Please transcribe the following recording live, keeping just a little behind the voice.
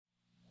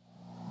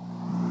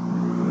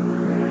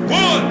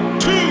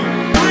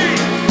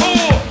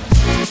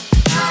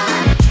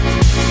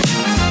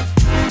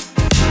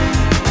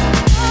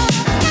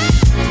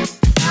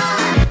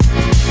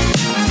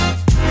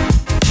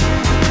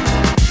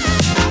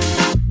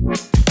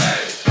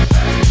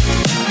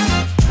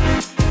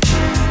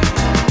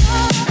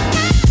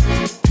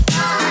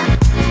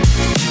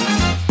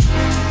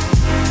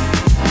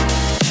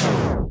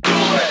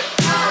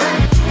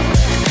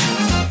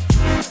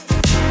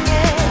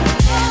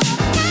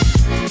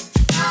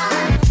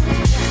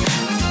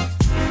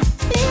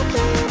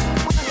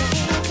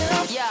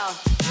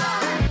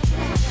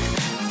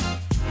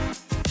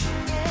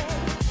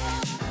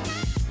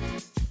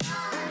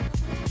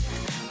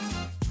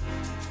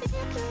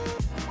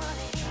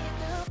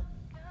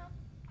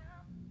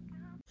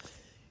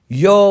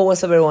Yo,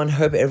 what's up everyone?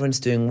 Hope everyone's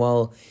doing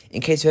well. In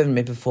case you haven't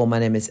met before, my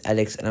name is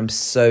Alex and I'm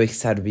so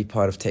excited to be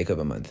part of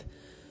Takeover Month.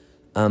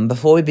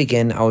 Before we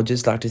begin, I would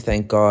just like to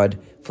thank God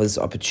for this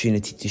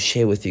opportunity to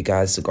share with you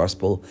guys the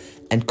gospel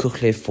and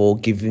Kukle for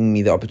giving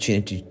me the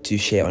opportunity to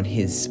share on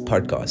his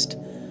podcast.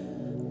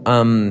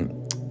 I'm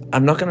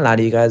not going to lie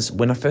to you guys,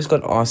 when I first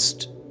got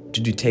asked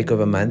to do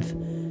Takeover Month,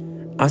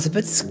 I was a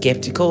bit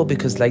skeptical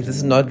because this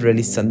is not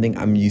really something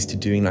I'm used to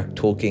doing,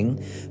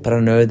 talking, but I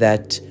know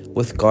that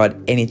with God,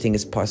 anything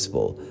is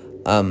possible.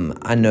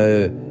 I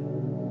know,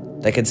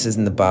 like it says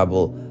in the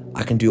Bible,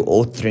 I can do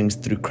all things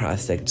through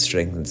Christ that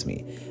strengthens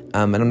me.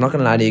 And I'm not going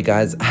to lie to you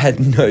guys, I had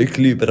no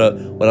clue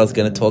what I was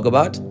going to talk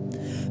about.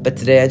 But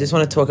today I just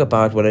want to talk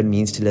about what it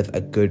means to live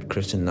a good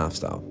Christian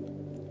lifestyle.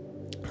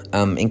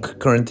 In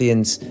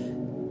Corinthians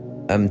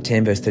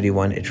 10 verse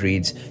 31, it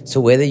reads,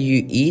 "So whether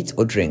you eat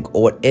or drink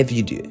or whatever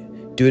you do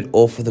it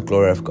all for the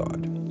glory of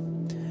God."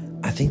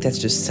 I think that's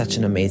just such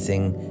an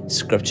amazing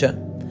scripture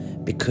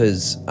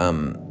because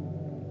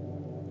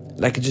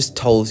it just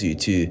tells you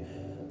to,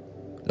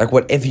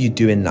 whatever you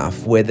do in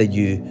life, whether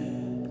you,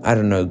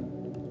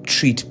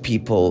 treat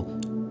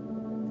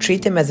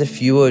them as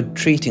if you were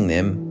treating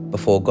them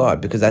before God,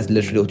 because that's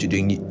literally what you're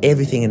doing.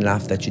 Everything in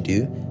life that you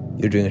do,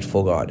 you're doing it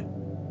for God.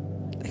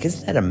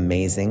 Isn't that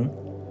amazing?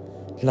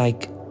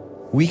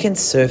 We can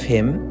serve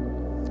him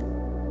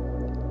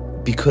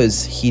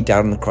because he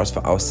died on the cross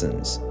for our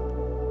sins.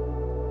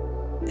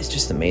 It's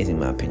just amazing,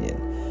 in my opinion.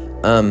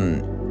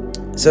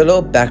 So a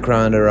little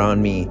background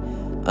around me.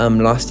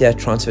 Last year I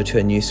transferred to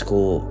a new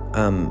school,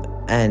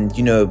 and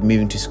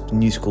moving to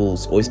new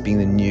schools, always being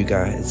the new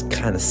guy, is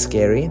kind of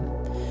scary.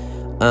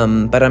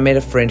 But I met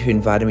a friend who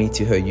invited me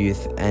to her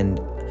youth, and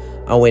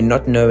I went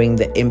not knowing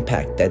the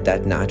impact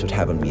that night would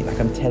have on me.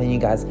 I'm telling you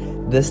guys,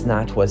 this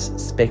night was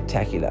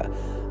spectacular.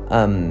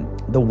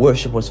 The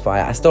worship was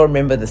fire. I still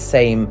remember the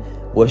same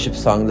worship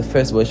song, the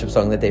first worship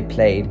song that they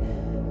played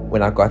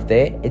when I got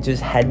there. It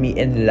just had me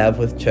in love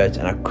with church,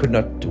 and I could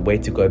not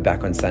wait to go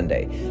back on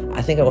Sunday.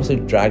 I think I also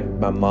dragged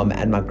my mom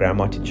and my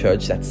grandma to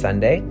church that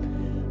Sunday,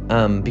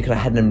 because I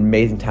had an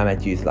amazing time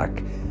at youth.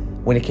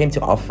 When it came to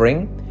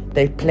offering,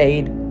 they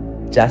played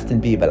Justin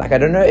Bieber. I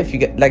don't know if you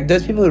get,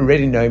 those people who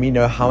really know me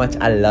know how much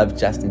I love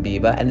Justin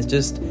Bieber, and it's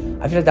just,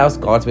 I feel like that was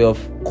God's way of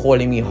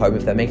calling me home,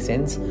 if that makes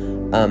sense.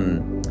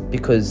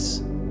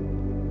 Because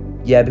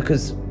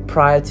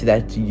prior to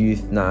that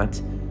youth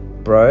night,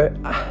 bro,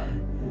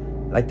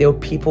 there were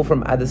people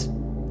from others,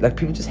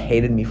 people just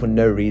hated me for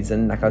no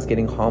reason. I was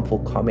getting harmful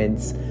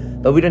comments,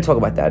 but we don't talk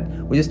about that.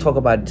 We just talk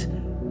about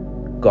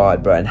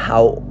God, bro, and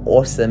how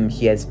awesome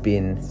he has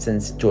been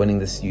since joining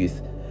this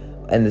youth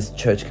and this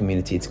church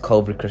community. It's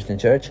Calvary Christian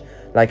Church.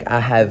 I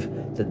have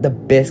the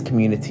best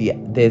community.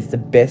 There's the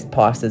best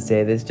pastors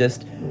there. There's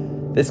just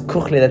this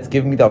Kukle that's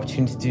given me the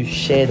opportunity to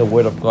share the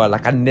word of God.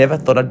 I never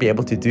thought I'd be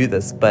able to do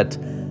this, but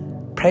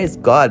praise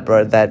God,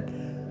 bro, that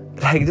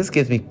it just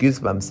gives me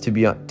goosebumps, to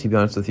be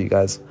honest with you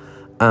guys.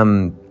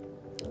 So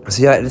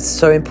yeah, it's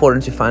so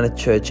important to find a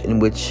church in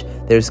which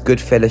there's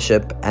good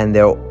fellowship and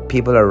there are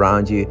people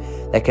around you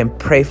that can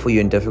pray for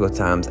you in difficult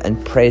times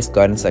and praise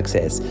God in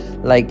success.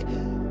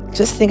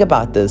 Just think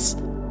about this.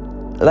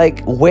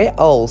 Where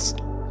else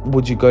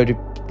would you go to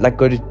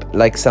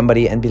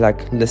somebody and be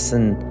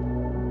listen,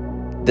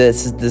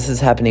 this is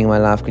happening in my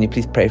life, can you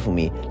please pray for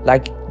me?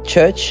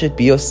 Church should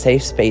be your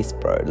safe space,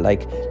 bro.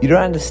 You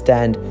don't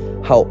understand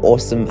how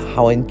awesome,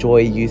 how I enjoy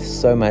youth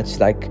so much,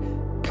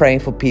 praying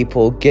for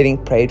people, getting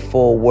prayed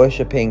for,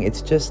 worshiping.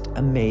 It's just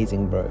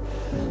amazing, bro.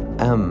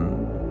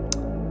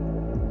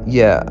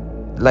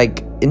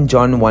 In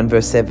John 1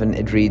 verse 7,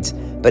 it reads,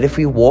 "But if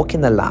we walk in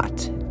the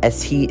light,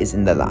 as he is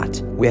in the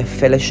light, we have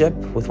fellowship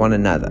with one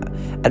another,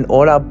 and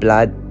all our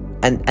blood,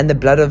 and the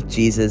blood of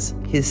Jesus,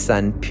 his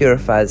son,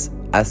 purifies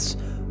us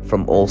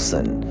from all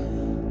sin."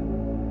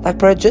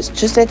 Bro,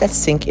 just let that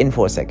sink in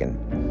for a second.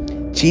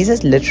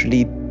 Jesus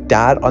literally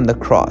died on the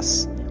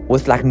cross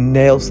with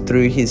nails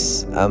through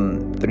his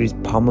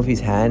palm of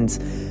his hands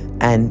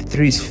and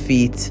through his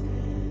feet.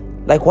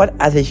 What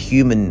other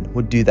human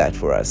would do that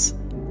for us?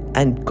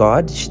 And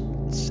God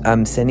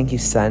sending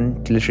his son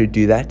to literally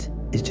do that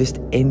is just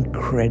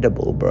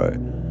incredible, bro.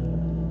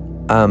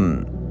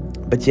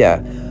 But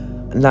yeah,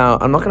 now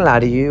I'm not gonna lie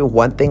to you.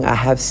 One thing I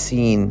have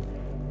seen,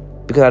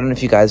 because I don't know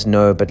if you guys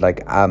know, but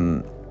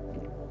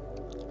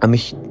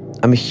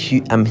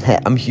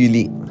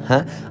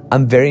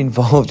I'm very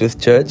involved with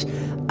church,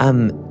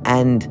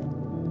 and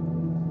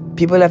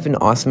people have been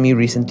asking me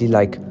recently,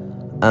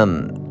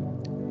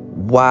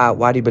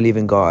 why do you believe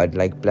in God?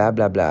 Blah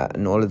blah blah,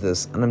 and all of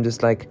this, and I'm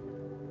just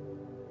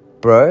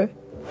bro,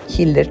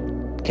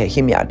 okay,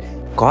 hear me out.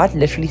 God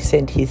literally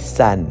sent his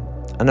son.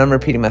 I know I'm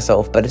repeating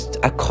myself, but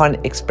I can't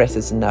express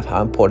this enough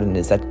how important it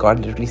is that God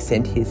literally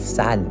sent his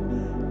son.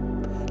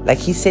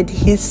 He sent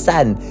his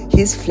son,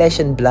 his flesh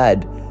and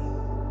blood,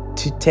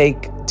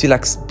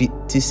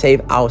 to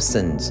save our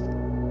sins.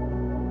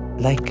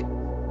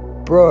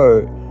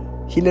 Bro,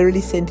 he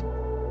literally sent.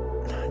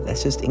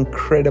 That's just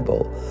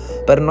incredible.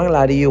 But I'm not gonna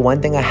lie to you, one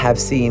thing I have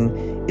seen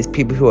is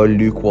people who are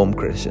lukewarm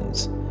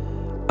Christians.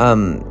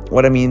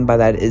 What I mean by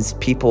that is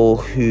people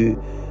who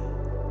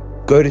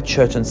go to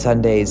church on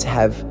Sundays,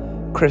 have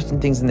Christian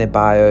things in their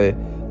bio,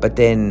 but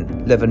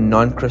then live a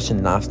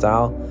non-Christian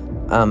lifestyle.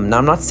 Now,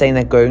 I'm not saying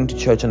that going to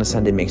church on a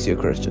Sunday makes you a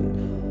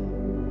Christian.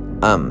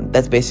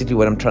 That's basically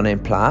what I'm trying to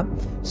imply.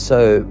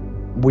 So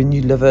when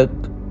you live a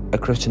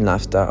Christian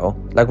lifestyle,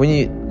 like when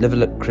you live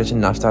a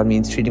Christian lifestyle,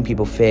 means treating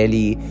people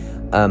fairly,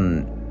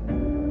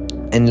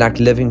 and like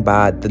living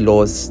by the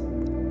laws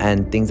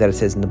and things that it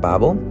says in the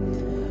Bible.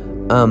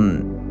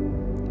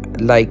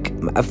 Like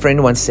a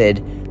friend once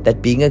said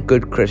that being a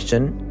good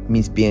Christian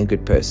means being a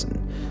good person.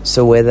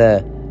 So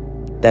whether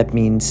that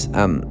means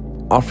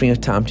offering your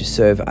time to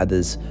serve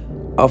others,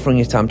 offering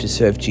your time to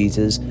serve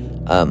Jesus,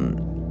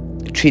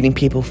 treating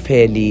people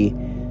fairly,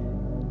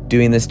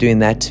 doing this, doing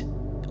that,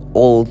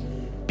 all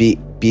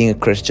being a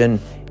Christian.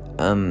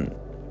 And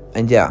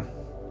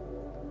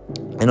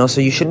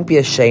also you shouldn't be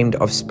ashamed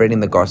of spreading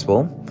the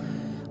gospel.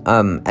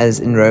 As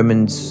in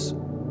Romans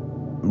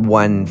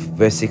 1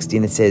 verse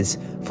 16 it says,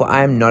 "For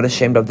I am not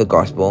ashamed of the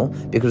gospel,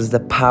 because it's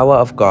the power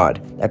of God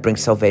that brings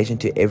salvation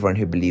to everyone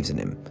who believes in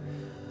him."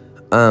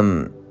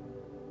 I'm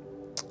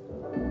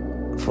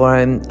just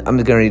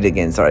going to read it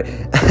again, sorry.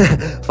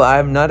 "For I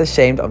am not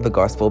ashamed of the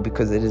gospel,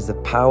 because it is the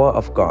power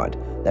of God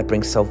that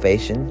brings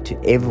salvation to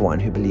everyone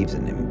who believes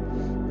in him."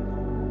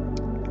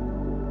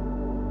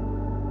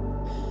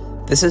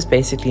 This is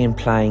basically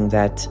implying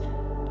that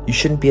you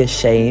shouldn't be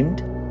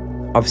ashamed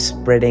of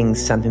spreading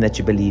something that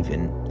you believe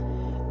in.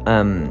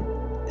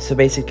 So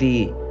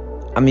basically,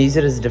 I'm going to use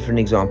it as a different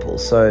example.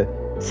 So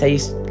say,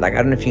 I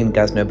don't know if you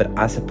guys know, but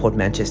I support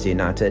Manchester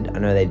United. I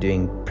know they're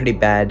doing pretty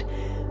bad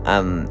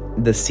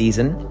this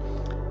season,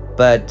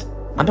 but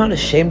I'm not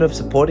ashamed of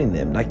supporting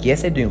them.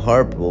 Yes, they're doing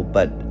horrible,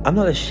 but I'm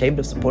not ashamed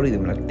of supporting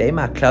them. They're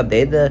my club,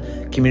 they're the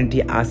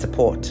community I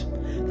support.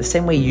 The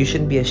same way you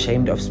shouldn't be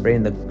ashamed of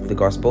spreading the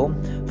gospel,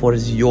 for it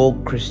is your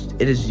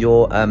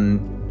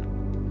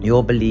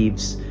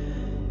beliefs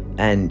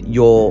and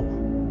your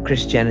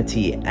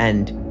Christianity,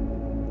 and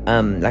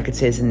like it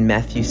says in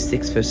Matthew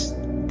 6 verse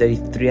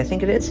 33, I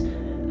think it is,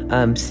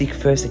 seek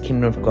first the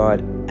kingdom of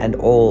God and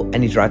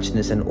his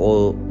righteousness, and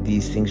all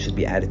these things should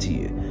be added to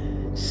you.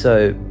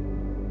 So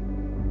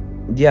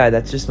yeah,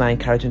 that's just my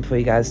encouragement for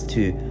you guys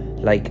to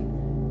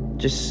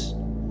just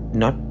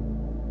not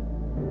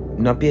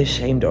be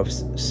ashamed of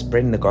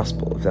spreading the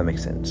gospel, if that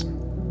makes sense.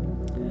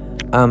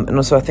 And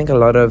also I think a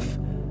lot of,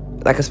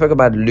 I spoke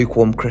about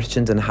lukewarm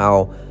Christians and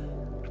how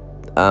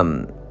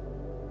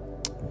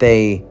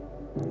they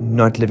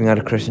not living out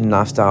a Christian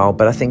lifestyle,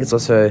 but I think it's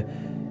also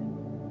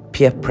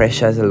peer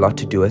pressure has a lot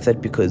to do with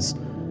it, because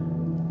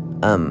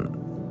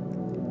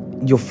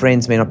your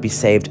friends may not be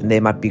saved and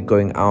they might be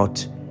going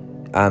out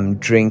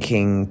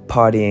drinking,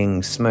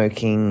 partying,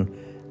 smoking,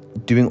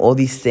 doing all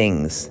these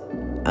things.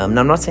 Now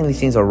I'm not saying these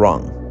things are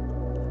wrong,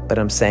 but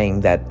I'm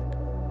saying that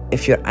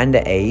if you're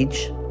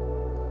underage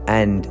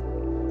and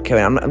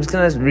I'm just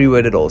going to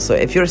reword it all. So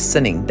if you're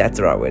sinning, that's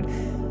the right word.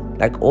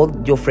 All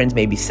your friends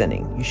may be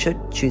sinning, you should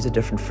choose a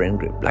different friend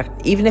group.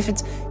 Even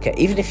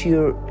if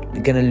you're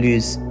gonna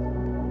lose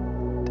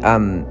a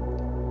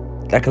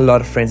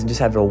lot of friends and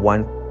just have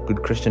one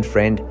good Christian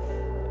friend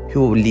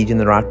who will lead you in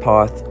the right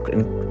path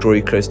and draw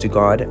you close to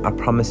God, I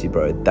promise you,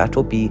 bro, that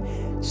will be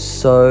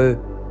so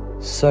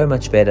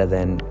much better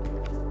than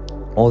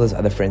all those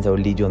other friends that will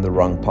lead you on the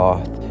wrong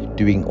path,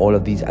 doing all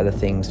of these other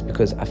things.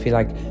 Because I feel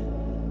like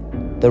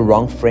the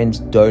wrong friends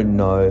don't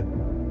know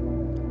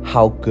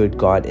how good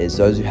God is,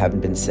 those who haven't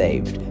been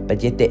saved,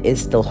 but yet there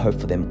is still hope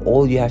for them.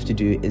 All you have to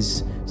do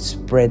is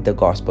spread the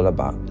gospel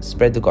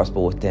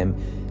with them,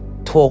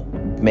 talk,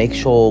 make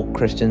sure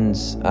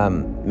Christians,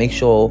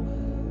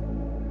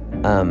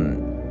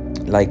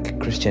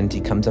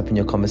 Christianity comes up in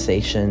your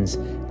conversations,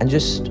 and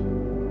just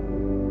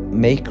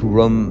make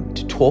room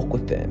to talk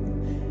with them.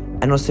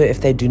 And also, if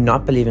they do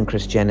not believe in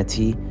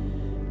Christianity,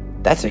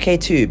 that's okay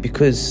too,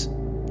 because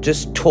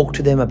just talk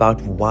to them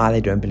about why they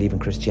don't believe in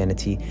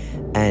Christianity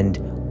and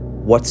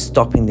what's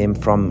stopping them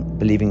from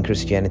believing in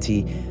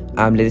Christianity.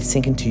 Let it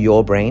sink into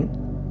your brain,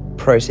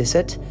 process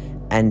it,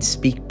 and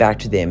speak back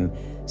to them.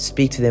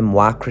 Speak to them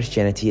why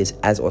Christianity is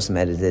as awesome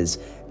as it is.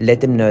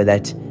 Let them know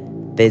that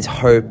there's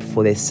hope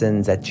for their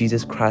sins, that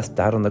Jesus Christ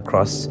died on the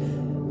cross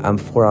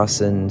for our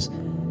sins,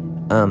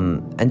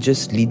 and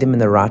just lead them in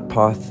the right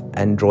path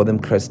and draw them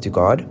closer to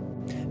God,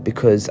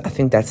 because I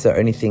think that's the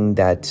only thing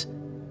that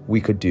we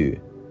could do,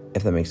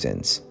 if that makes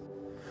sense.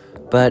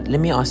 But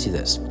let me ask you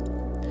this.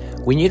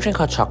 When you drink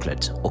hot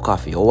chocolate or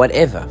coffee or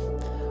whatever,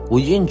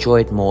 will you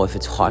enjoy it more if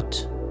it's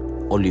hot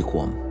or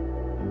lukewarm?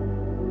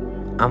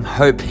 I'm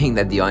hoping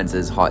that the answer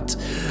is hot.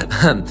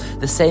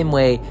 The same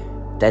way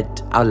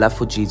that our love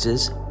for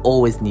Jesus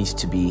always needs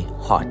to be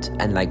hot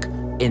and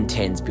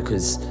intense,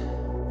 because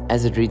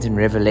as it reads in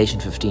Revelation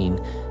 15,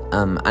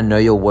 I know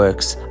your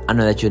works. I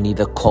know that you're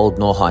neither cold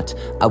nor hot.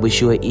 I wish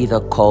you were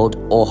either cold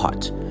or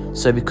hot.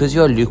 So because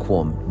you're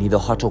lukewarm, neither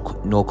hot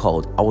nor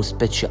cold, I will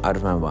spit you out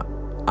of my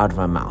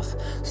mouth.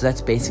 So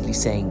that's basically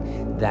saying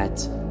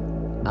that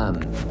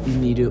you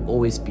need to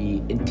always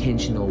be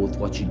intentional with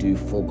what you do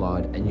for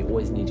God, and you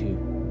always need to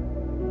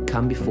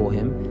come before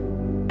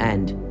him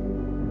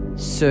and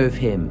serve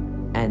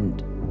him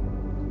and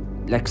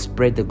like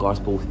spread the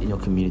gospel in your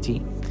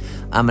community.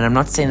 And I'm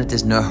not saying that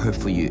there's no hope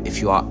for you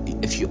if you are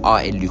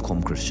a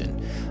lukewarm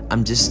Christian.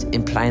 I'm just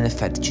implying the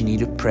fact that you need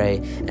to pray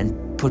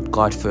and put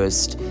God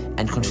first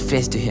and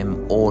confess to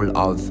him all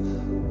of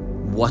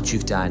what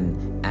you've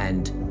done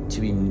and to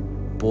be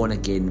born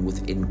again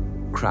within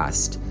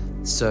Christ.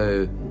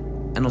 So,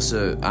 and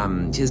also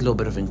here's a little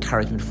bit of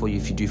encouragement for you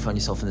if you do find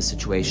yourself in this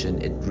situation.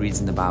 It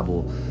reads in the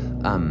Bible,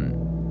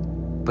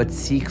 but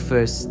seek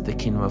first the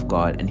kingdom of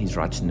God and his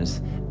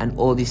righteousness, and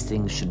all these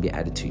things should be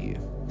added to you.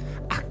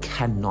 I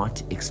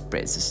cannot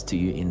express this to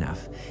you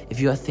enough. If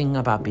you are thinking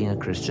about being a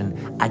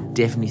Christian, I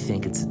definitely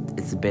think it's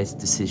the best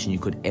decision you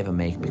could ever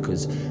make,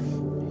 because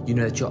you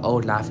know that your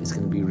old life is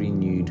going to be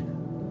renewed.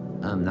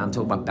 Now I'm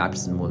talking about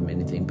baptism more than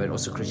anything, but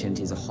also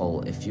Christianity as a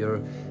whole. If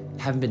you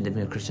haven't been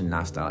living a Christian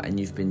lifestyle and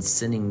you've been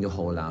sinning your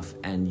whole life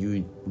and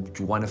you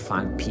want to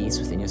find peace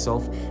within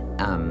yourself,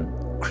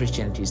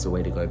 Christianity is the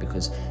way to go,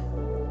 because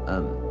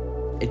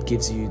it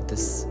gives you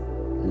this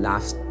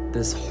life,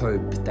 this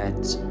hope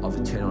that of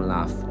eternal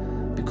life.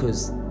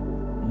 Because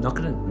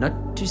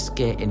not to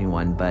scare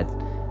anyone, but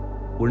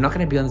we're not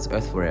going to be on this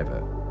earth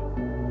forever.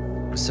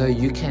 So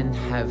you can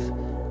have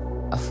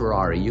a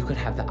Ferrari, you could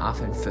have the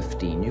iPhone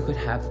 15, you could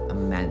have a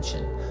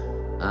mansion.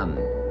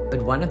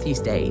 But one of these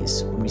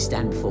days, when we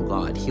stand before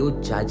God, he'll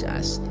judge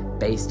us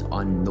based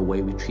on the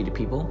way we treated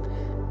people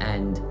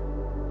and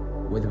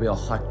whether we are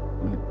hot,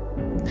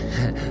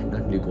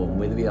 not lukewarm,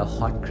 whether we are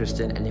hot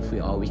Christian, and if we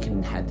are, we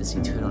can have this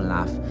eternal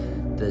life.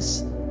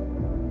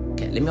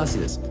 Okay, let me ask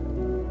you this.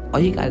 Are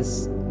you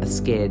guys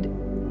scared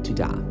to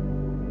die?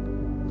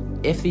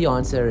 If the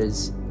answer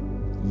is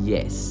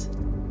yes,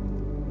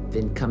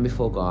 then come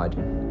before God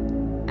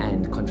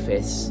and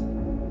confess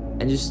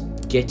and just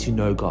get to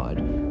know God.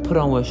 Put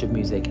on worship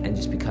music and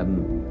just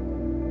become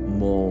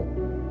more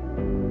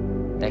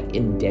like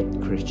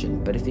in-depth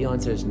Christian. But if the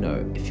answer is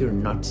no, if you're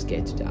not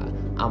scared to die,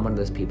 I'm one of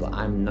those people.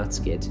 I'm not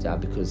scared to die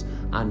because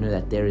I know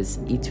that there is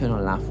eternal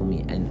life for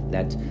me, and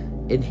that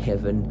in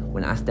heaven,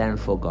 when I stand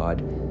before God,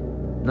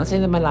 I'm not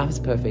saying that my life is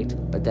perfect,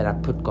 but that I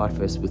put God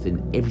first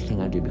within everything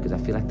I do, because I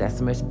feel like that's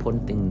the most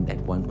important thing that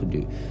one could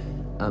do.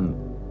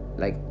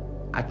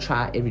 I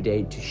try every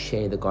day to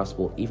share the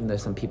gospel, even though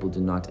some people do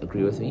not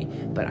agree with me.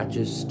 But I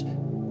just,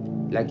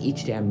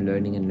 each day I'm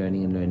learning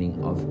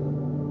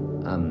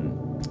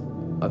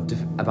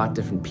about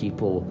different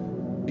people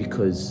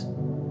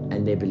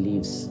and their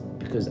beliefs,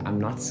 because I'm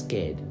not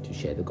scared to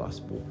share the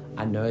gospel.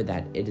 I know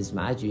that it is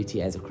my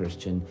duty as a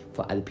Christian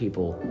for other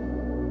people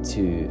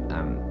to,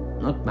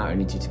 not my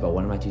only duty, but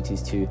one of my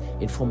duties, to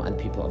inform other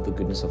people of the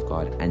goodness of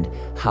God and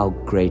how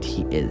great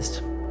he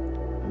is.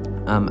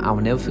 I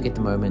will never forget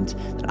the moment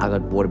that I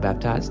got water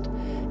baptized,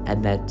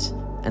 and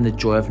the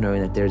joy of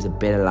knowing that there is a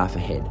better life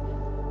ahead.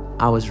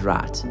 I was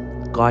right.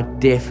 God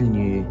definitely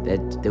knew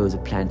that there was a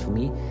plan for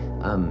me,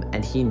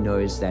 and he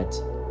knows that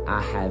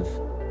I have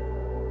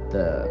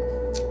the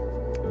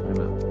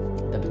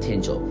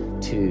potential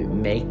to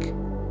make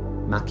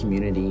my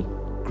community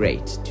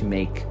great, to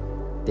make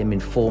them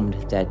informed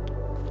that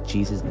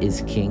Jesus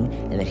is King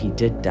and that he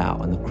did die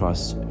on the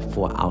cross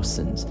for our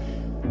sins.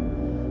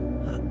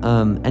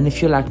 And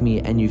if you're like me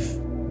and you've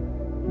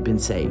been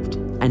saved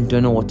and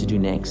don't know what to do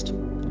next,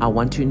 I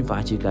want to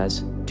invite you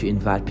guys to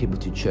invite people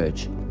to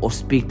church or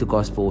speak the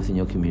gospel within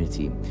your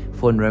community.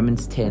 For in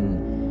Romans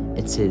 10,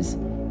 it says,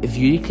 if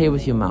you declare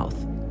with your mouth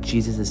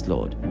Jesus is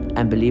Lord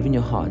and believe in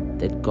your heart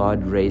that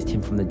God raised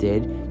him from the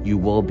dead, you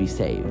will be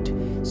saved.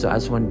 So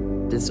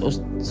this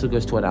also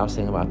goes to what I was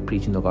saying about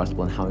preaching the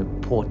gospel and how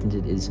important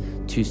it is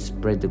to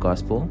spread the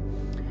gospel.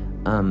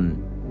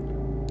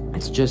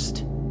 It's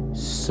just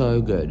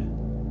so good,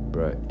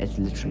 bro. It's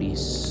literally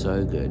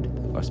so good,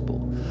 the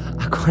gospel.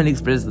 I can't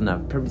express it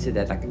enough. I've probably said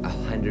that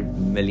 100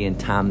 million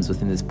times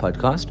within this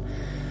podcast.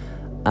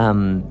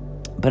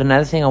 But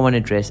another thing I want to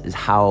address is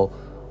how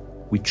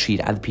we treat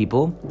other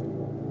people.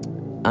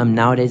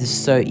 Nowadays it's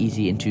so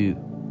easy into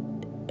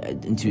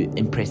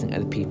impressing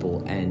other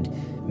people and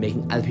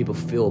making other people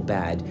feel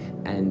bad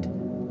and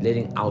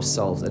letting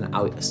ourselves and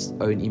our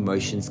own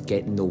emotions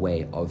get in the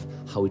way of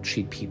how we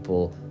treat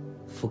people,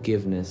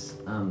 forgiveness,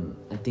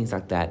 and things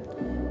like that.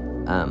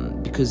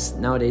 Because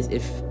nowadays,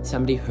 if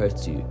somebody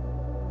hurts you,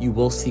 you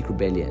will seek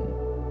rebellion.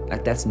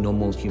 That's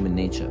normal human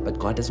nature. But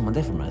God doesn't want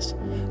that from us.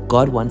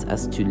 God wants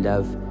us to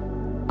love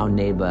our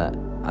neighbor.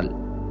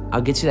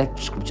 I'll get to that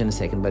scripture in a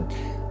second, but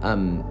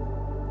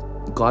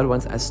God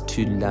wants us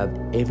to love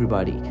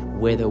everybody,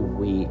 whether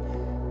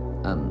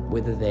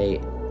they,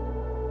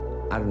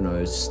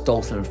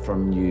 stole something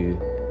from you,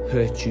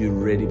 hurt you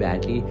really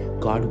badly.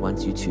 God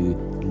wants you to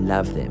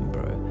love them,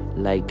 bro.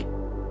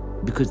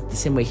 Because the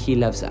same way he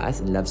loves us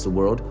and loves the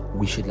world,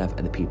 we should love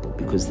other people,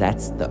 because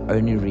that's the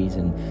only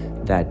reason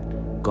that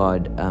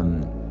God,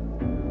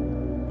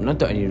 not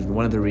the only reason,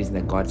 one of the reasons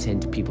that God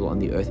sent people on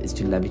the earth is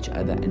to love each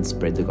other and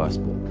spread the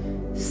gospel.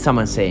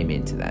 Someone say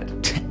amen to that.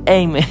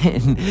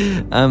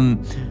 Amen.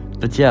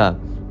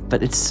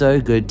 But it's so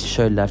good to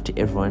show love to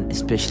everyone,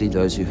 especially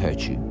those who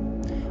hurt you.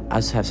 I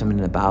also have something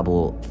in the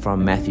Bible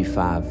from Matthew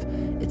 5.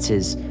 It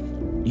says,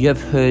 "You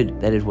have heard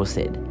that it was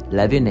said,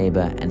 love your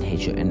neighbor and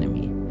hate your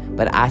enemy.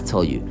 But I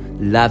tell you,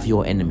 love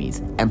your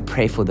enemies and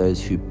pray for those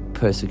who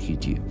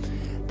persecute you,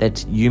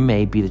 that you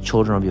may be the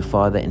children of your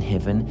Father in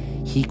heaven.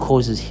 He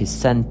causes his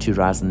sun to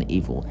rise on the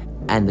evil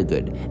and the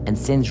good, and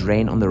sends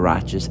rain on the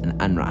righteous and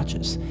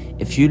unrighteous.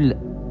 If you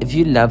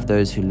love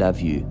those who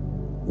love you,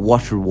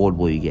 what reward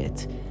will you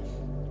get?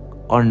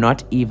 Are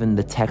not even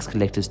the tax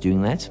collectors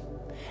doing that?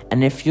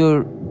 And if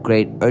you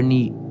greet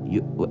only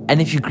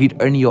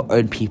your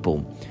own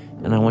people,"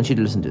 and I want you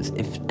to listen to this,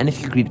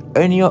 if you greet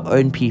only your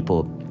own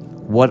people,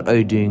 what are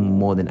you doing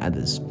more than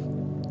others?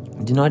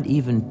 Do not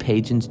even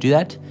pagans do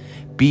that?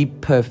 Be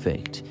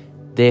perfect,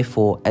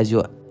 therefore, as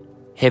your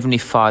heavenly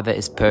Father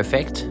is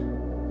perfect.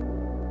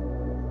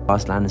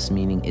 Last line of this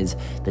meaning is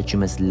that you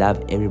must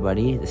love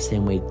everybody the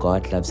same way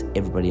God loves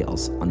everybody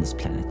else on this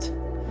planet.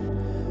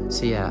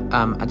 So yeah,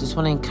 I just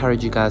want to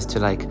encourage you guys to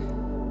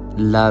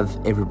love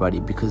everybody,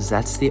 because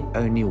that's the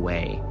only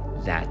way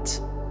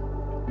that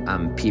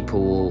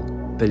people will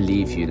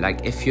believe you.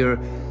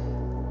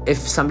 If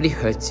somebody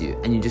hurts you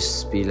and you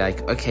just be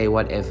like, okay,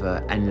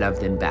 whatever, and love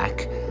them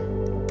back,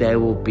 they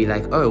will be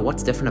like, oh,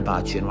 what's different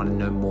about you, and want to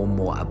know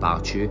more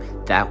about you.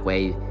 That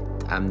way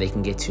they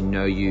can get to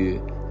know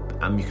you.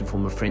 You can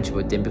form a friendship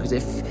with them, because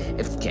if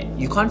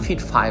you can't feed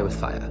fire with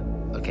fire,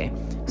 okay?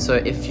 So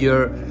if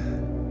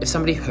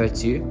somebody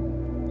hurts you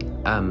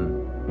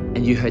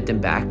and you hurt them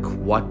back,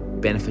 what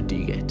benefit do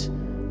you get?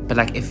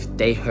 But if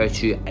they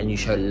hurt you and you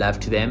show love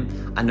to them,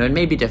 I know it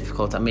may be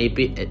difficult, it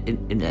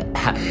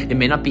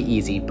may not be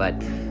easy, but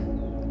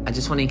I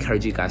just want to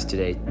encourage you guys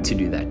today to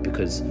do that,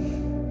 because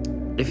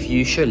if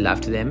you show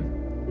love to them,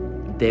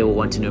 they will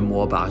want to know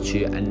more about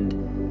you,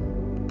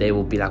 and they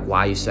will be like,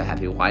 why are you so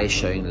happy? Why are you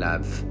showing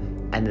love?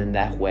 And then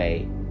that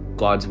way,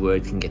 God's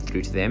word can get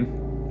through to them.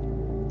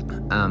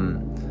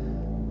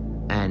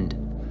 And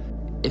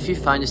if you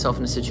find yourself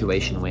in a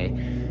situation where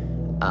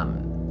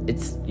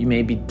you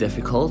may be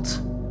difficult,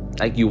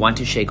 you want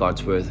to share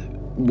God's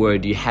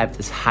word, you have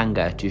this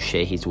hunger to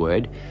share his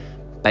word,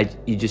 but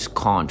you just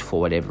can't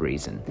for whatever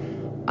reason.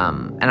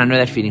 And I know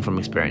that feeling from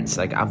experience.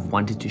 I've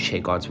wanted to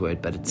share God's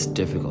word, but it's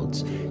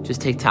difficult.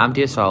 Just take time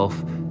to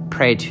yourself,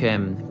 pray to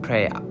him,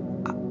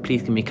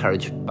 please give me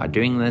courage by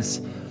doing this.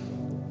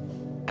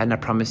 And I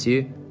promise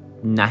you,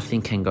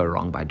 nothing can go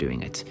wrong by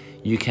doing it.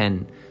 You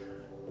can,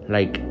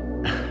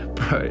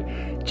 bro,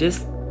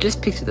 just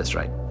picture this,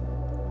 right?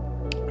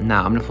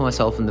 Now, I'm going to put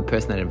myself in the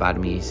person that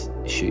invited me's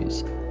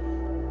shoes.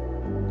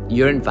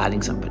 You're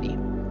inviting somebody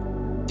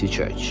to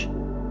church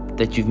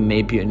that you've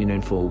maybe only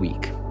known for a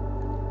week.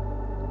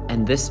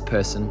 And this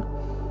person,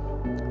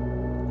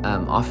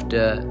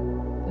 after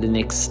the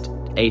next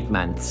 8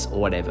 months or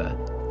whatever,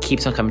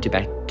 keeps on coming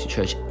back to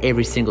church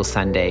every single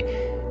Sunday,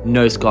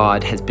 knows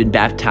God, has been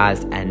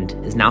baptized, and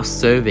is now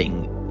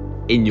serving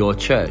in your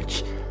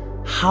church.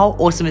 How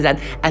awesome is that?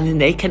 And then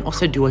they can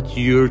also do what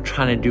you're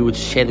trying to do, which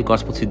is share the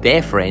gospel to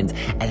their friends,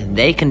 and then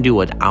they can do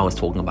what I was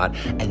talking about,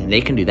 and then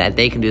they can do that,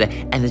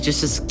 and it's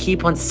just this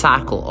keep on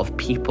cycle of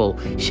people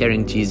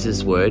sharing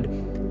Jesus' word.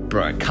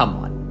 Bro, come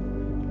on.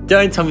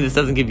 Don't tell me this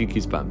doesn't give you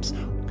goosebumps.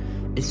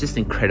 It's just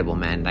incredible,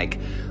 man.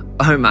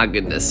 Oh my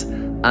goodness.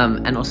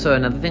 And also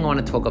another thing I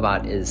want to talk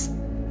about is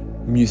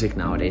music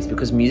nowadays,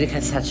 because music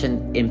has such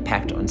an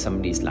impact on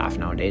somebody's life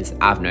nowadays,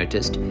 I've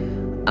noticed.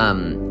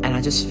 And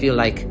I just feel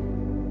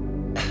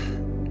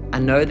I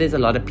know there's a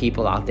lot of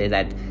people out there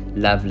that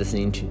love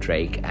listening to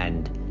Drake,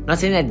 and not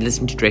saying that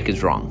listening to Drake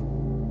is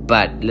wrong,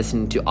 but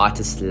listening to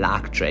artists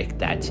like Drake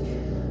that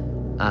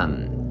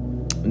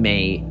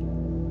may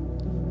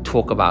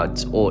talk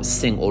about or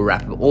sing or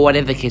rap or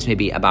whatever the case may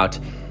be about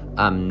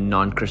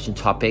non-Christian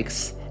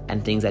topics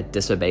and things that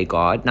disobey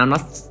God. Now, I'm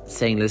not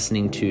saying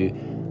listening to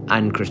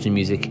unchristian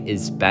music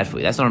is bad for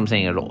you. That's not what I'm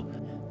saying at all.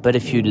 But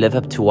if you live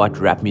up to what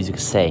rap music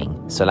is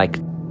saying, so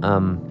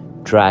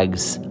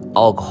drugs,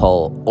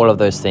 alcohol, all of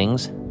those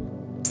things,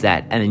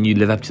 and then you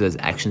live up to those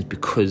actions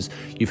because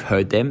you've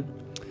heard them,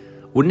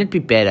 wouldn't it be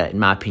better, in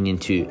my opinion,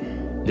 to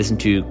listen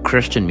to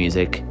Christian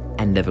music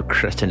and live a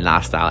Christian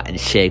lifestyle and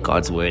share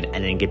God's word,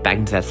 and then get back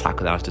into that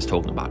cycle that I was just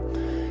talking about?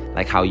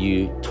 How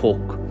you talk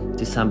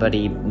to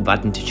somebody,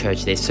 invite them to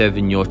church, they serve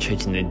in your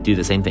church, and they do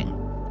the same thing.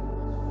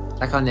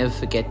 I'll never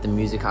forget the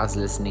music I was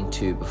listening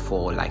to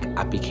before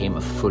I became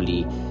a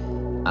fully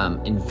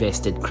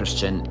invested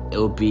Christian. It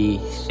will be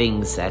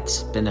things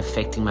that's been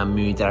affecting my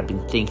mood, that I've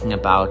been thinking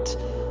about.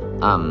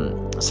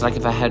 So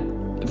if I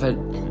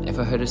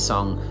heard a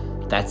song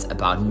that's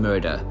about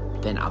murder,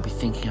 then I'll be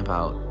thinking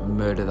about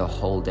murder the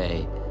whole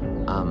day.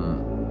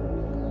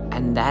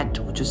 And that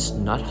was just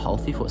not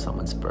healthy for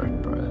someone's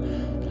spirit, bro.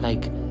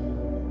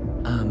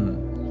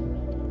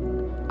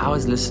 I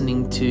was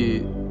listening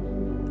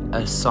to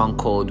a song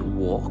called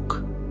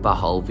Walk by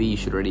Halvey. You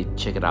should really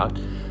check it out.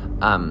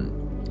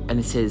 And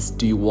it says,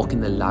 do you walk in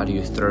the light or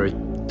you throw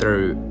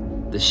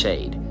the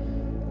shade?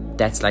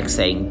 That's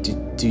saying,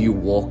 do you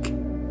walk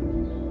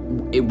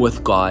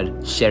with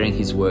God, sharing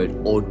his word,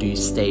 or do you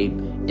stay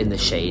in the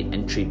shade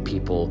and treat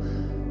people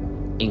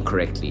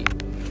incorrectly?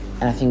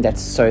 And I think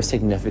that's so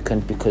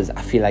significant because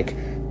I feel like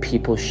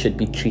people should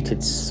be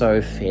treated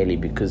so fairly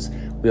because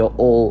we're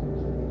all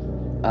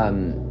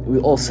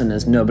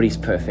sinners. Nobody's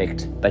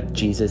perfect, but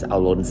Jesus, our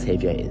Lord and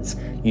Savior, is.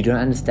 You don't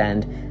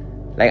understand.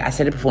 Like I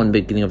said it before in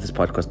the beginning of this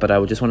podcast, but I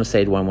would just want to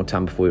say it one more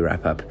time before we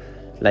wrap up.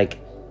 Like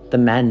the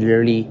man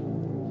literally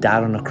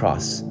died on a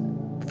cross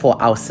for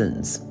our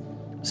sins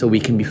so we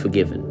can be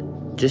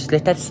forgiven. Just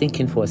let that sink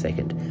in for a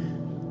second.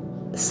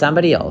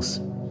 Somebody else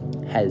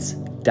has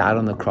died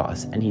on the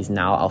cross and he's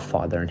now our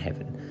Father in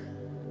heaven.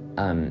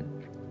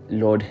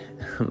 Lord,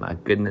 my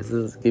goodness,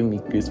 this is giving me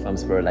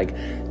goosebumps, bro. Like,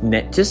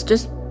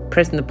 just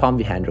press in the palm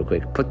of your hand real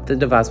quick. Put the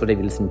device, whatever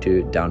you listen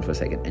to, down for a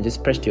second and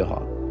just press to your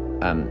heart,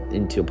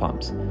 into your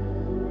palms.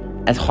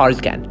 As hard as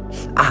you can.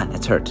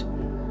 That's hurt.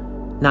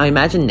 Now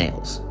imagine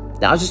nails.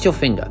 That was just your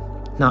finger.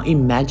 Now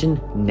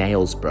imagine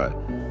nails, bro.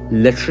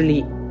 Literally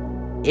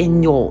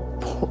in your...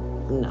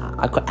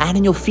 and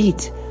in your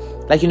feet.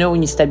 Like, you know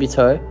when you stab your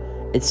toe?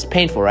 It's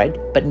painful, right?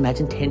 But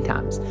imagine 10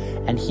 times.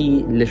 And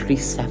he literally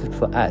suffered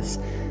for us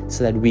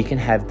so that we can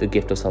have the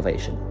gift of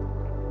salvation.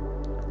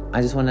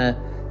 I just want to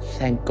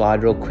thank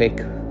God real quick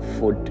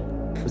for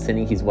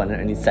sending his one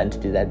and only son to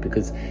do that,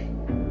 because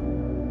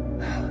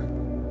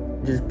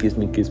it just gives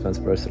me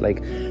goosebumps, bro. So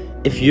like,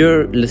 if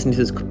you're listening to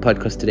this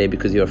podcast today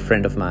because you're a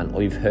friend of mine,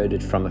 or you've heard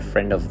it from a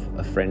friend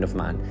of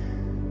mine,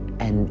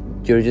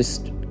 and you're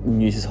just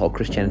new to this whole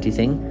Christianity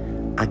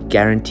thing, I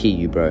guarantee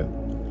you, bro,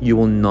 you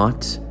will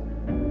not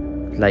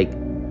like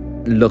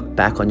look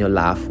back on your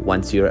life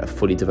once you're a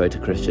fully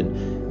devoted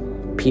Christian.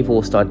 People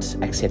will start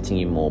accepting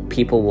you more.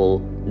 People will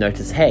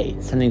notice, hey,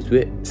 something's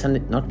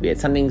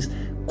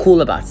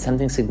cool about,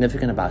 something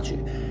significant about you,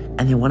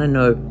 and they want to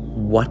know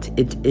what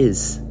it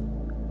is.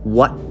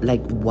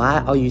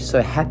 Why are you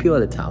so happy all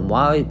the time?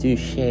 Why do you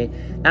share?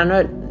 Now,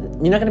 no,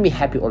 you're not going to be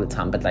happy all the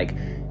time, but like,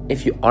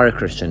 if you are a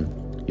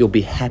Christian, you'll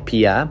be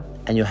happier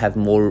and you'll have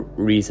more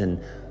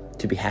reason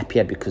to be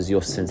happier because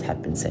your sins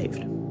have been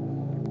saved.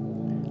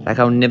 Like,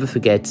 I'll never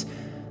forget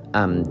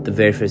the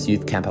very first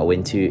youth camp I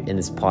went to in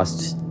this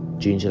past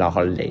June, July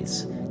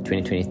holidays,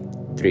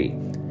 2023.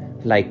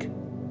 Like,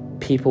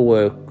 people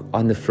were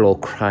on the floor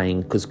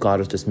crying because God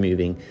was just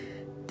moving.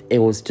 It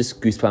was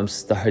just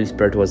goosebumps. The Holy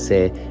Spirit was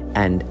there,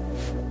 and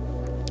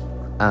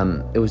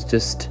it was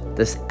just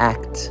this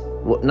act,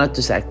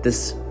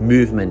 this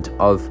movement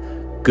of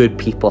good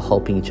people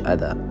helping each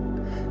other,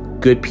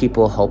 good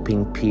people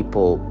helping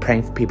people,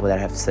 praying for people that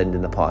have sinned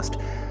in the past,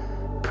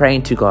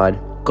 praying to God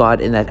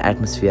in that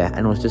atmosphere,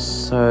 and it was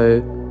just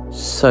so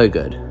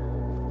good.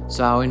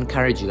 So I'll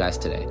encourage you guys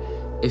today,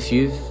 if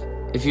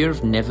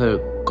you've never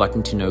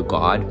gotten to know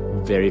God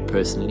very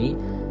personally,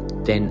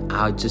 then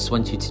I just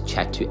want you to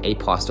chat to a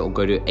pastor or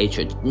go to a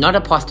church. Not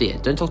a pastor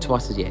yet. Don't talk to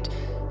pastors yet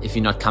if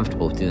you're not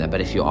comfortable with doing that. But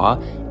if you are,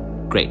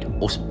 great,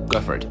 awesome, go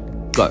for it.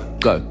 Go.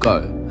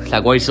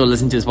 Like, what are you still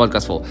listening to this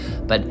podcast for?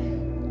 But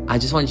I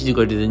just want you to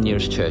go to the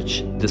nearest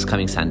church this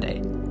coming Sunday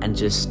and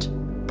just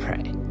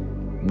pray,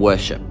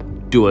 worship,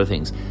 do all the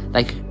things.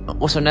 Like,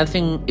 also another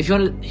thing, if you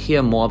want to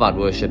hear more about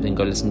worship, then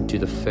go listen to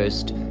the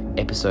first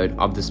episode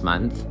of this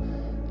month.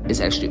 It's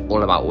actually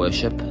all about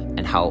worship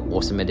and how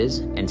awesome it is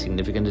and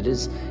significant it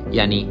is.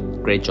 Yanni,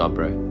 great job,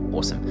 bro.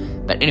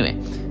 Awesome. But anyway,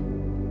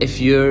 if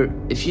you're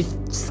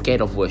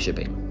scared of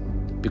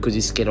worshiping because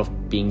you're scared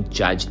of being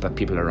judged by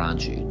people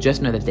around you,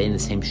 just know that they're in the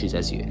same shoes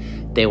as you.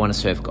 They want to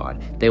serve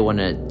God. They want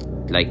to,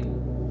 like,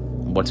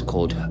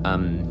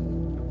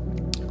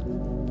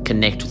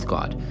 connect with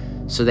God.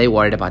 So they're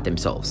worried about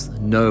themselves.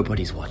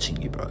 Nobody's watching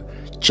you, bro.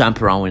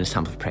 Jump around when it's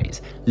time for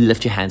praise.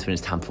 Lift your hands when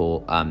it's time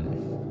for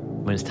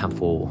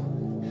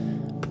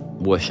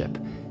worship.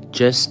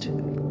 Just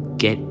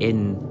get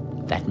in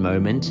that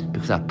moment,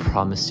 because I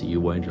promise you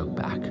won't look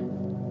back.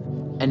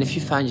 And if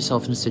you find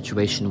yourself in a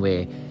situation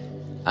where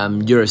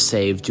you're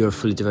you're a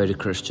fully devoted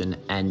Christian,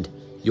 and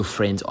your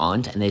friends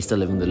aren't, and they're still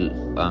living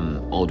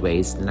the old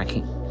ways, then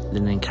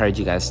I encourage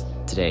you guys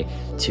today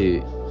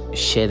to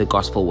share the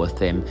gospel with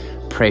them,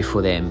 pray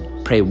for them,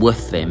 pray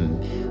with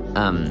them,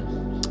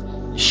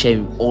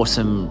 share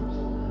awesome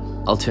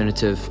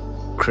alternative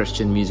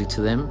Christian music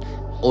to them,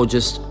 or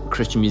just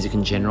Christian music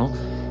in general,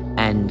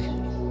 and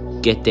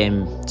get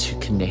them to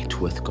connect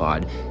with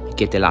God,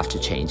 get their life to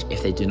change.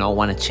 If they do not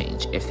want to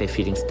change, if they're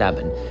feeling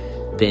stubborn,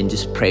 then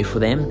just pray for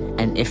them,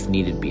 and if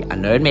needed be, I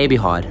know it may be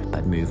hard,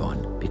 but move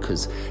on,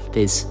 because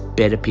there's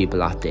better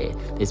people out there.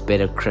 There's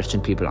better Christian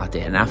people out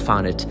there, and I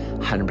found it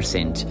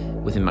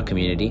 100% within my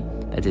community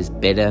that there's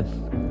better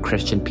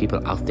Christian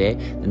people out there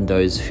than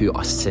those who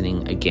are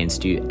sinning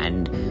against you,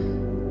 and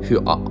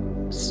who are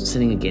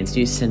sinning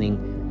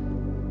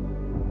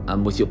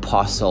with your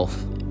past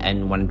self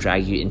and want to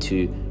drag you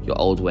into your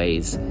old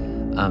ways.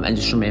 And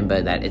just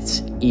remember that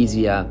it's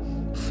easier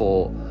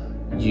for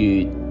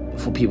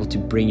people to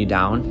bring you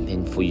down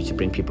than for you to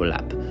bring people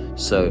up.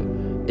 So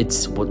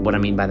it's what I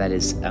mean by that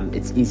is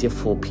it's easier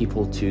for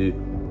people to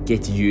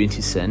get you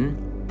into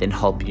sin than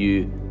help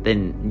you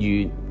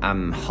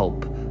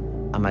help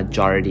a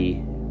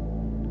majority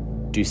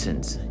do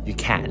sins. You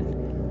can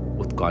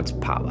with God's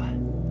power.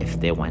 if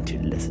they want to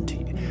listen to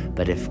you.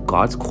 But if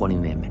God's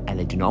calling them and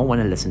they do not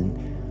want to listen,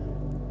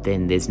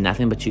 then there's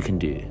nothing but you can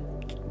do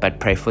but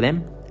pray for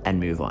them and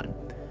move on.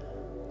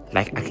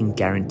 Like, I can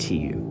guarantee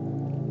you,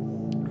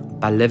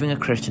 by living a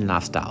Christian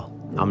lifestyle,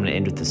 I'm going to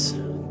end with this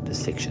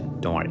section,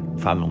 don't worry,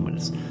 5 more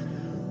minutes.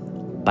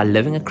 By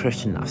living a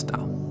Christian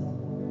lifestyle,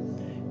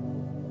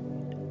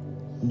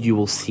 you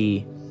will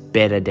see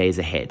better days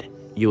ahead.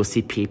 You will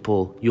see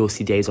people, you'll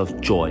see days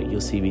of joy.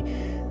 You'll see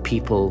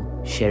people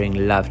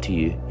sharing love to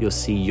you. You'll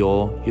see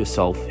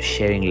yourself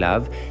sharing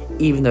love,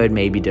 even though it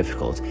may be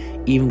difficult,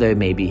 even though it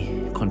may be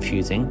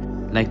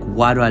confusing. Like,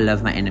 why do I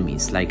love my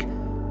enemies? Like,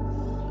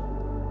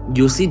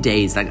 you'll see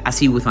days, like I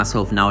see with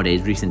myself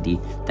nowadays, recently,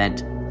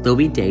 that there'll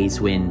be days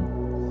when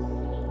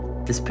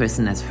this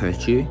person has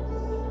hurt you,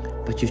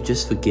 but you've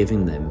just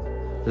forgiven them.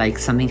 Like,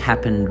 something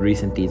happened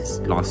recently this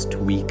last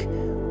week,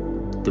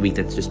 the week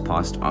that's just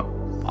passed,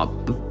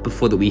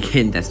 before the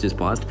weekend that's just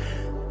passed,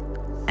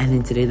 and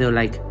then today they were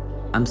like,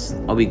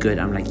 are we good?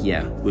 I'm like,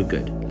 yeah, we're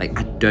good. Like,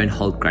 I don't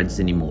hold grudges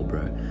anymore,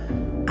 bro.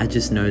 I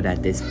just know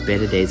that there's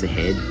better days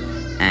ahead,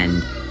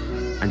 and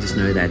I just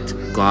know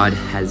that God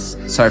has,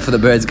 sorry for the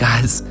birds,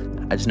 guys,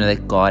 I just know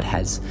that God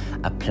has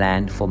a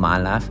plan for my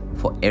life,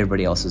 for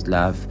everybody else's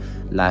life,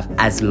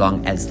 as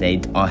long as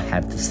they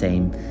have the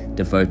same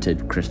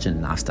devoted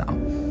Christian lifestyle.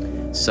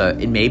 So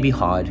it may be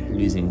hard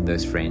losing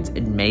those friends.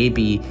 It may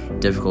be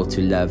difficult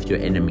to love your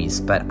enemies,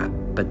 but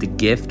the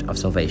gift of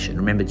salvation.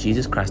 Remember,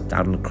 Jesus Christ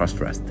died on the cross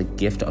for us. The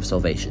gift of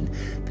salvation,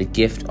 the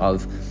gift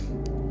of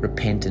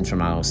repentance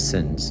from our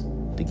sins,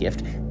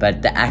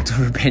 but the act of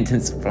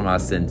repentance from our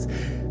sins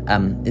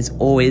is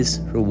always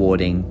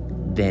rewarding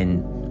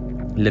than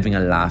living a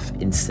life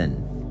in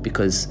sin,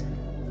 because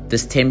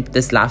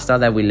this lifestyle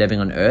that we're living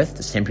on earth,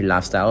 this temporary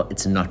lifestyle,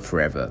 it's not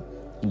forever.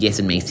 Yes,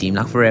 it may seem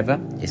like forever.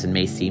 Yes, it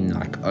may seem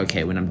like,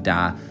 okay, when I'm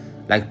die,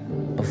 like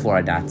before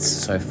I die, it's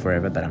so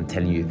forever. But I'm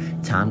telling you,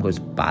 time goes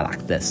by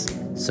like this.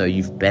 So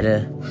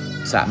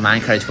my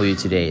encouragement for you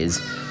today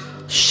is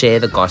share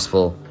the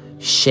gospel,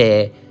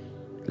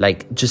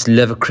 just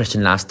live a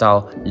Christian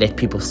lifestyle. Let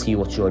people see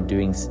what you're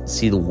doing,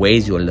 see the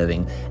ways you're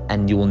living,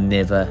 and you will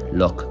never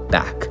look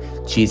back.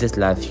 Jesus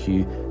loves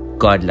you.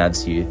 God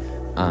loves you.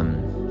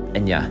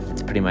 And yeah,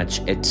 that's pretty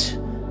much it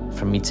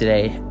from me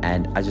today.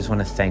 And I just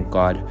want to thank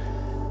God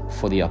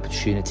for the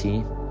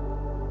opportunity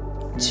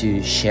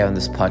to share on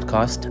this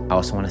podcast. I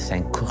also want to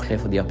thank Kukle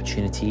for the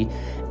opportunity,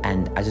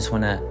 and I just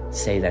want to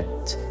say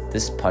that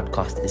this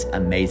podcast is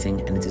amazing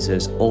and it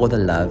deserves all the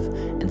love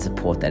and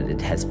support that it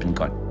has been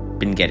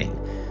getting.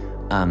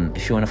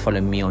 If you want to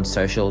follow me on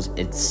socials,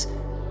 it's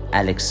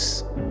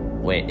Alex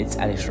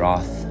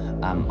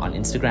Raath on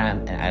Instagram,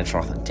 and Alex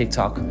Raath on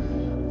TikTok,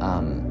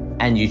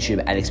 and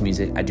YouTube, Alex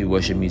Music. I do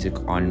worship music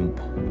on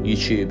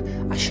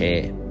YouTube. I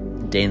share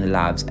day in the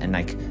lives and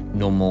like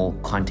normal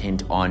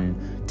content on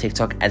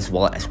TikTok, as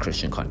well as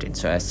Christian content.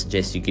 So I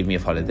suggest you give me a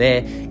follow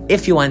there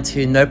if you want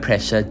to. No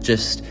pressure,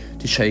 just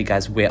to show you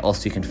guys where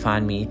else you can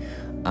find me.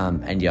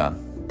 And yeah,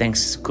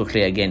 thanks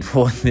quickly again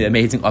for the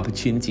amazing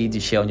opportunity to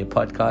share on your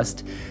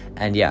podcast.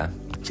 And yeah,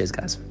 cheers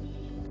guys.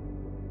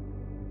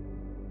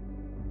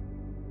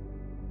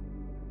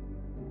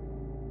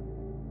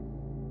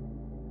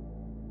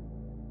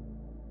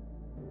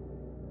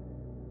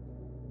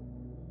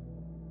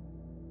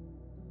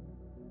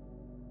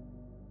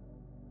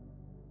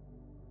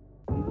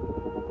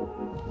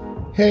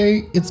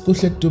 Hey, it's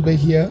Kushek Dube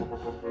here,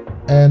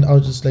 and I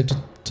would just like to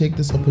take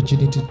this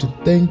opportunity to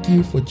thank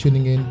you for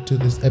tuning in to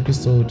this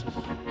episode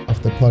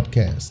of the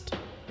podcast.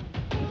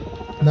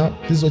 Now,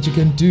 this is what you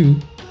can do.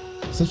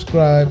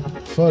 Subscribe,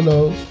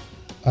 follow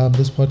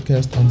this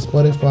podcast on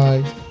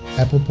Spotify,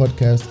 Apple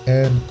Podcasts,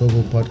 and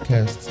Google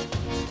Podcasts.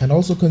 And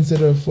also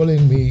consider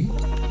following me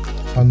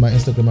on my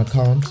Instagram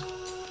account.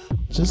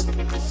 Just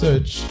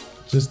search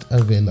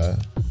justavela_,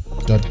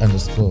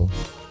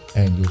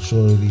 and you'll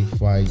surely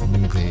find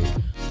me there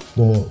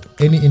for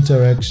any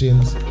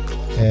interactions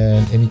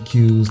and any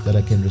cues that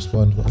I can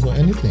respond for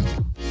anything.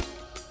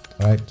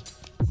 Alright,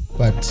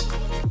 but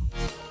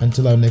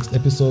until our next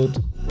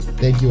episode,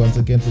 thank you once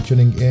again for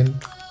tuning in.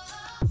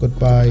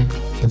 Goodbye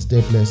and stay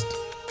blessed.